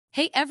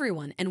Hey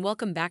everyone, and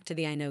welcome back to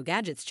the I Know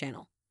Gadgets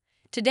channel.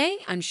 Today,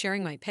 I'm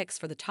sharing my picks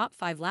for the top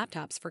 5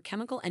 laptops for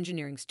chemical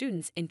engineering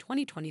students in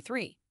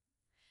 2023.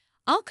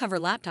 I'll cover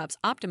laptops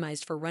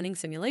optimized for running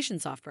simulation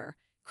software,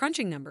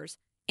 crunching numbers,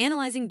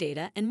 analyzing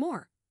data, and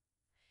more.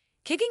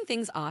 Kicking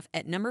things off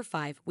at number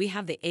 5, we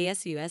have the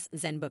ASUS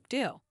Zenbook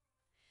Duo.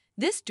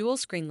 This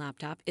dual-screen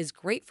laptop is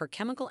great for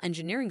chemical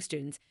engineering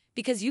students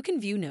because you can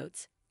view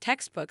notes,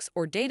 textbooks,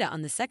 or data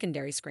on the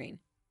secondary screen.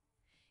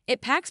 It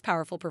packs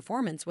powerful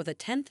performance with a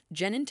 10th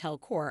Gen Intel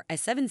Core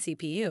i7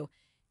 CPU,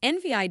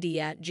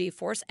 NVIDIA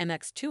GeForce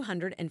MX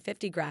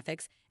 250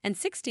 graphics, and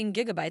 16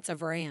 GB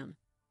of RAM.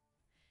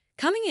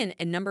 Coming in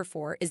at number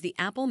 4 is the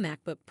Apple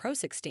MacBook Pro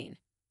 16.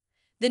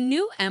 The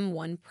new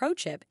M1 Pro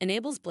chip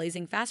enables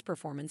blazing fast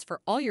performance for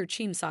all your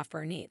Team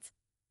software needs.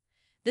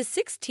 The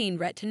 16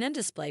 Retina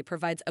display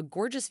provides a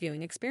gorgeous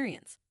viewing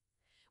experience.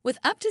 With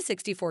up to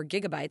 64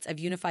 GB of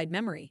unified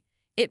memory,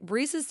 it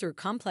breezes through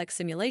complex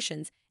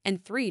simulations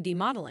and 3D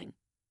modeling.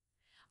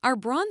 Our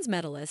bronze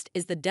medalist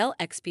is the Dell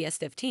XPS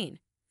 15,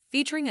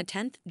 featuring a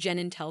 10th Gen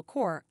Intel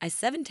Core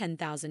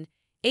i7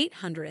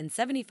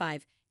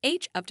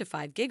 10875H up to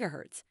 5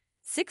 GHz,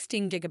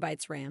 16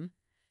 GB RAM,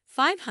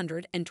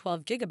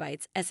 512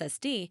 GB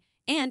SSD,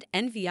 and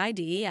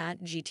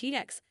NVIDIA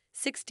GTX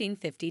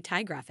 1650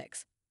 Ti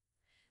graphics.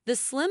 The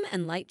slim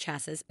and light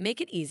chassis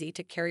make it easy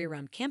to carry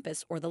around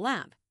campus or the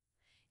lab.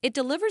 It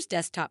delivers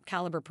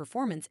desktop-caliber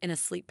performance in a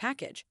sleek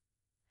package.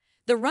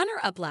 The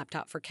runner-up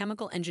laptop for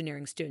chemical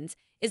engineering students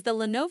is the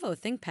Lenovo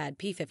ThinkPad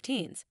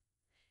P15s.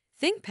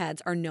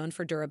 ThinkPads are known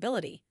for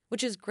durability,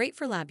 which is great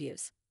for lab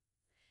use.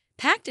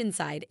 Packed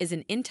inside is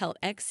an Intel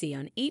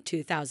Xeon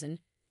E2000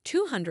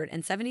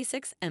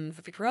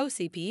 276M Pro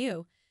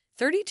CPU,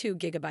 32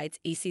 GB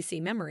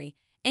ECC memory,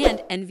 and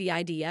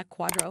NVIDIA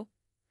Quadro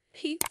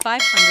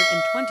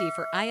P520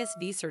 for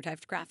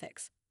ISV-certified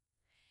graphics.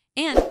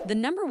 And the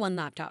number 1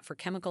 laptop for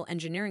chemical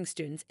engineering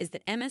students is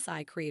the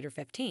MSI Creator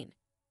 15.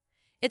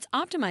 It's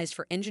optimized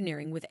for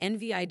engineering with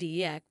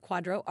NVIDIA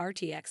Quadro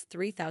RTX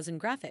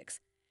 3000 graphics,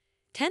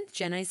 10th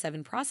Gen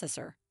i7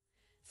 processor,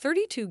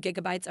 32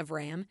 GB of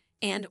RAM,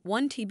 and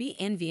 1 TB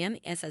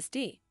NVMe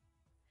SSD.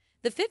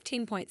 The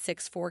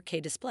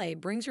 15.64K display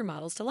brings your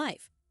models to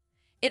life.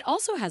 It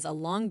also has a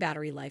long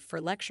battery life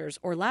for lectures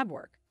or lab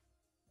work.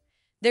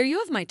 There you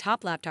have my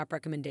top laptop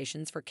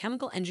recommendations for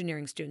chemical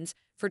engineering students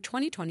for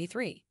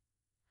 2023.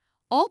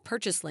 All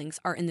purchase links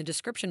are in the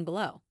description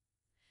below.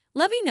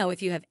 Let me know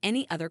if you have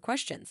any other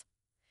questions.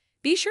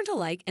 Be sure to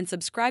like and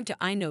subscribe to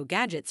I Know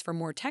Gadgets for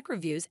more tech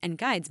reviews and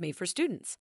guides made for students.